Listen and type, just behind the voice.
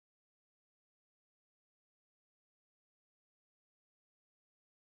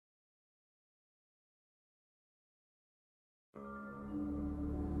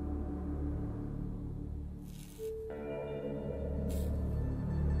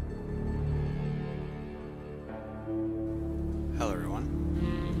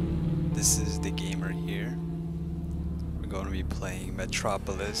This is the gamer here. We're going to be playing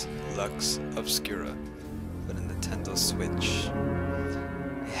Metropolis Lux Obscura for the Nintendo Switch.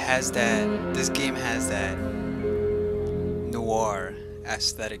 It has that, this game has that noir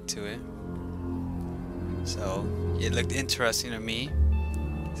aesthetic to it. So it looked interesting to me.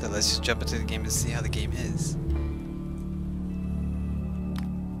 So let's just jump into the game and see how the game is.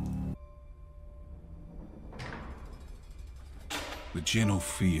 The gentle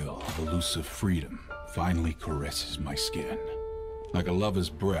feel of elusive freedom finally caresses my skin. Like a lover's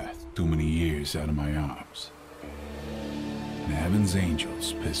breath too many years out of my arms. And heaven's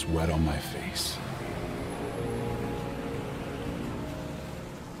angels piss wet on my face.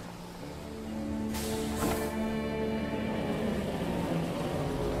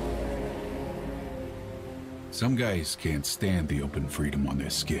 Some guys can't stand the open freedom on their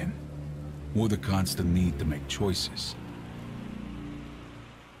skin, or the constant need to make choices.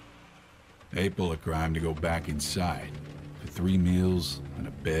 They pull a crime to go back inside for 3 meals and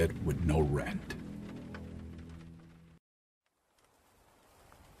a bed with no rent.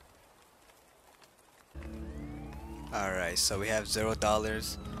 Alright, so we have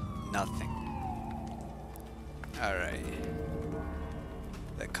 $0, nothing. Alright.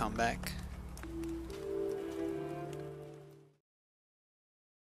 The comeback.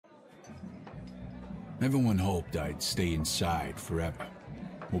 Everyone hoped I'd stay inside forever,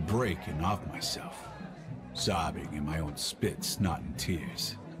 or break and off myself, sobbing in my own spit, snot and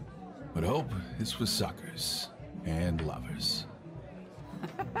tears. But hope is for suckers and lovers.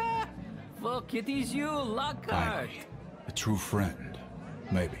 Fuck, it is you, Lockhart. Finally, a true friend,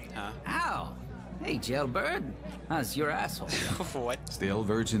 maybe. Huh? Ow. Hey, jailbird. How's your asshole? What? Still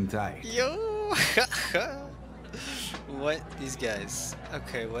virgin tight. Yo! What? These guys.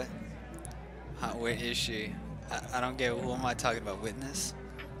 Okay, what? Where is she? I don't get, who am I talking about? Witness?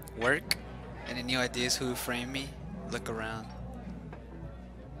 Work? Any new ideas who framed me? Look around.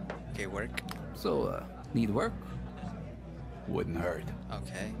 Okay, work. So, need work? Wouldn't hurt.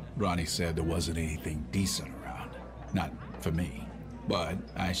 Okay. Ronnie said there wasn't anything decent around. Not for me. But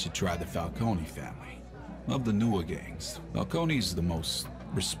I should try the Falcone family. Of the newer gangs, Falcone's the most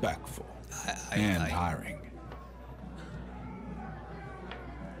respectful and hiring.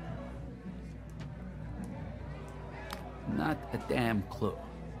 Not a damn clue.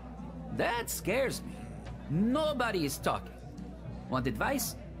 That scares me. Nobody is talking. Want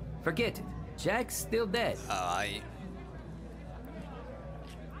advice? Forget it. Jack's still dead.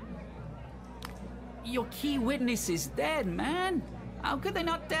 Your key witness is dead, man. How could I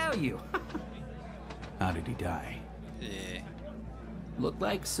not tell you? How did he die? Yeah. Looked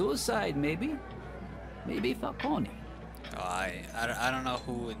like suicide, maybe. Maybe Falcone. I don't know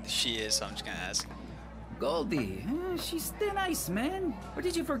who she is, so I'm just gonna ask. Goldie, she's still nice, man. Or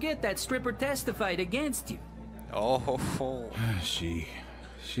did you forget that stripper testified against you? Oh. She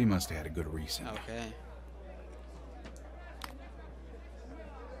must have had a good reason. Okay.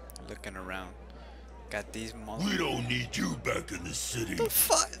 Looking around. Got these We don't need you back in the city. The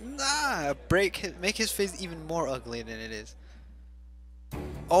fuck? Nah. Make his face even more ugly than it is.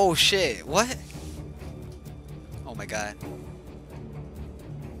 Oh shit. What? Oh my god.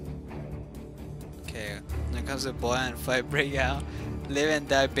 Okay. When it comes to boy and fight break out, live and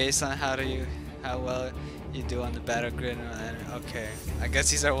die based on how well you do on the battle grid. Okay. I guess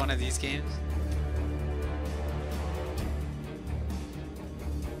these are one of these games.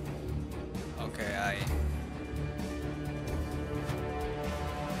 Okay,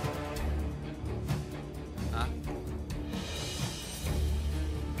 Huh?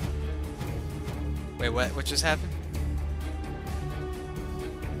 Wait, what? What just happened?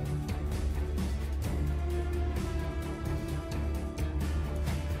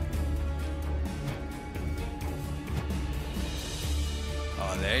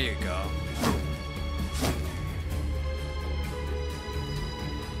 Oh, there you go.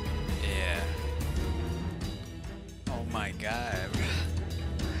 Yeah. Oh my god.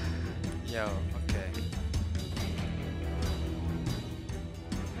 Yo, okay.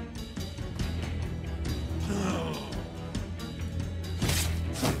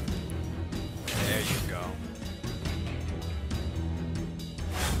 There you go.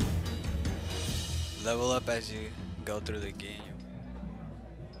 Level up as you go through the game.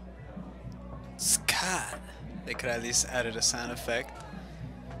 Scott! They could at least added a sound effect.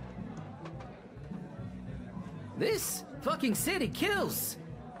 This fucking city kills.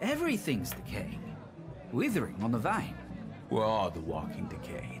 Everything's decaying. Withering on the vine. We're all the walking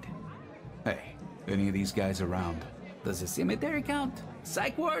decayed. Hey, any of these guys around? Does a cemetery count?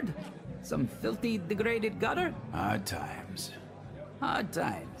 Psych ward? Some filthy, degraded gutter? Hard times. Hard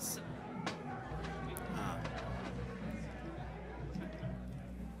times.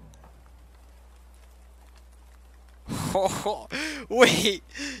 Wait,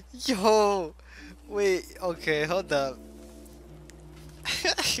 yo, wait. Okay, hold up.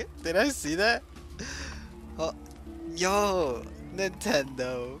 Did I see that? Oh, yo,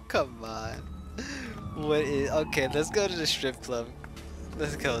 Nintendo, come on. What is? Okay, let's go to the strip club.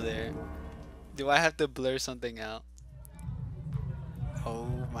 Let's go there. Do I have to blur something out? Oh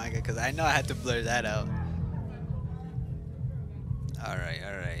my god, because I know I had to blur that out.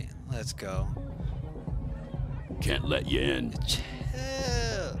 Alright, let's go. Can't let you in.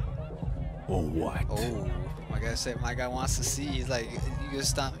 Chill. Or what? Oh, my guy wants to see. He's like, you gonna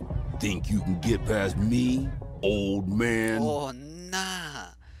stop me? Think you can get past me, old man? Oh, nah.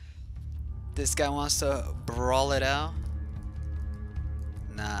 This guy wants to brawl it out?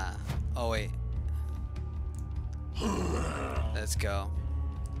 Nah. Oh, wait. Let's go.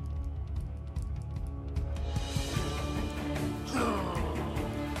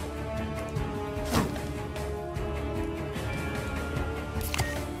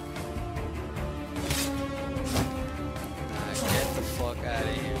 Get the fuck out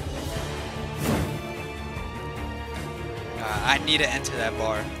of here. I need to enter that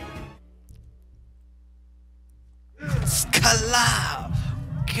bar. Collab!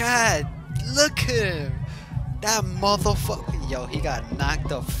 God, look at him! That motherfucker! Yo, he got knocked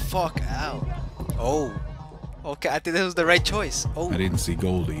the fuck out. Oh. Okay, I think that was the right choice. Oh. I didn't see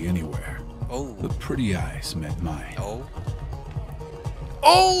Goldie anywhere. Oh. The pretty eyes met mine. Oh.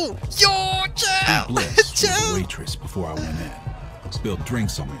 Oh! Yo, chill! Bliss was the Chill! waitress before I went in. Spilled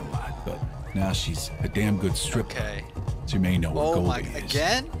drinks on me a lot, but now she's a damn good stripper. Okay. She may know where Oh Goldie my, is.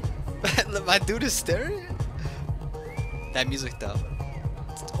 again? My dude is staring? That music though.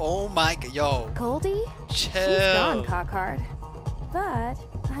 Oh my god, yo. Goldie? Chill. She's gone, Cockhard. But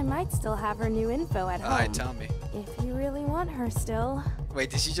I might still have her new info at home. Alright, tell me. If you really want her still. Wait,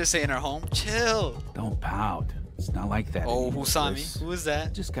 did she just say in her home? Chill. Don't pout. It's not like that. Oh, anymore, who saw me? Bliss. Who is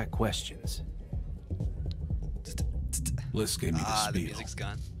that? Just got questions. Bliss gave me the Ah, the spiel. music's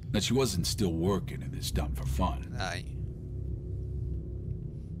gone. That she wasn't still working and it's done for fun. Aye.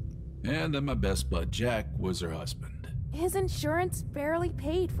 And that my best bud Jack was her husband. His insurance barely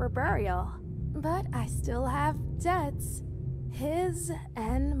paid for burial. But I still have debts. His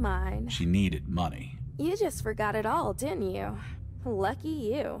and mine. She needed money. You just forgot it all, didn't you? Lucky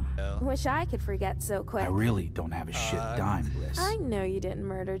you. No. Wish I could forget so quick. I really don't have a shit dime, Bliss. I know you didn't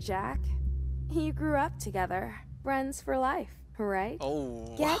murder Jack. You grew up together. Friends for life, right?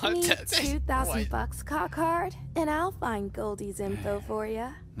 Oh, Get me that- 2,000 what? bucks, Cockhard, and I'll find Goldie's info for you.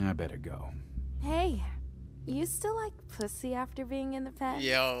 I better go. Hey, you still like pussy after being in the pen?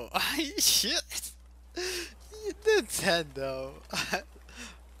 Yo, shit. Nintendo.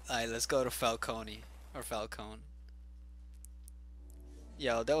 Alright, let's go to Falcone. Or Falcone.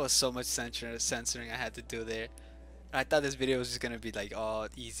 Yo, that was so much censoring I had to do there. I thought this video was just gonna be like all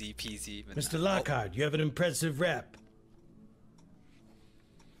easy peasy. But Mr. nah. Lockhart, you have an impressive rep.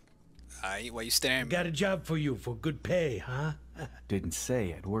 Alright, why you staring at me? Got a job for you for good pay, huh? Didn't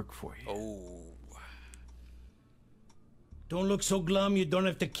say I'd work for you. Oh. Don't look so glum, you don't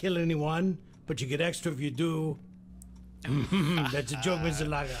have to kill anyone, but you get extra if you do. That's a joke, Mr.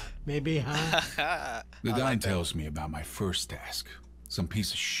 Lockhart. Maybe, huh? The guy tells me about my first task. Some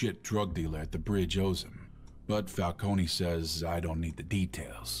piece of shit drug dealer at the bridge owes him. But Falcone says I don't need the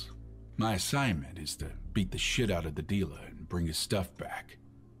details. My assignment is to beat the shit out of the dealer and bring his stuff back.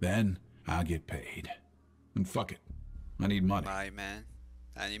 Then I'll get paid. And fuck it. I need money. Alright, man.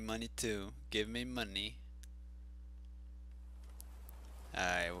 I need money too. Give me money.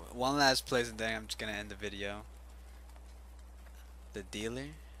 Alright, one last place and then I'm just gonna end the video. The dealer?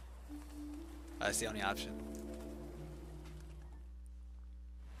 That's the only option.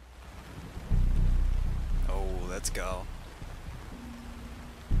 Oh, let's go.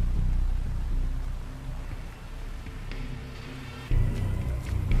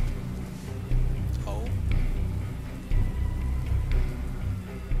 Oh.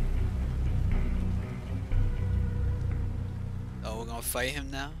 Oh, we're gonna fight him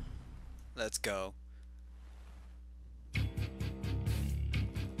now? Let's go.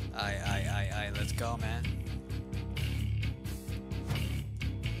 Aye, let's go, man.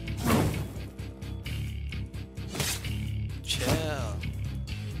 Chill.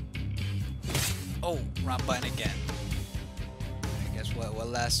 Oh, wrong button again. I guess what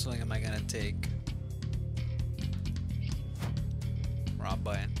last swing am I gonna take? Wrong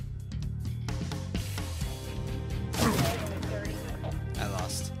button. I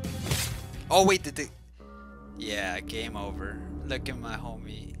lost. Oh wait, yeah, game over. Look at my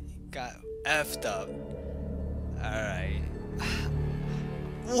homie. Got effed up. Alright.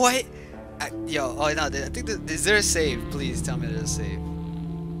 What? Yo, oh no, I think is there a save? Please tell me there's a save.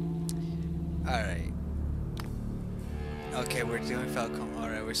 Alright. Okay, we're doing Falcon.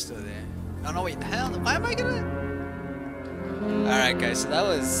 Alright, we're still there. Oh no, wait, hell, why am I gonna? Alright guys, so that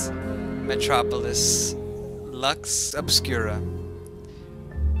was Metropolis Lux Obscura.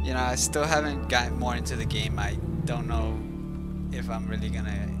 You know, I still haven't gotten more into the game. I don't know if I'm really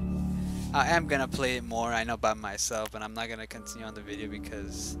gonna... I am gonna play it more, I know, by myself, and I'm not gonna continue on the video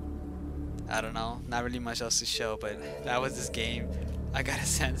because... I don't know, not really much else to show, but that was this game. I gotta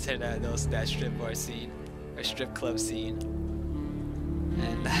censor that strip bar scene, or strip club scene.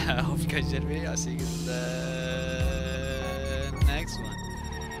 And I hope you guys enjoyed the video. I'll see you guys in the next one.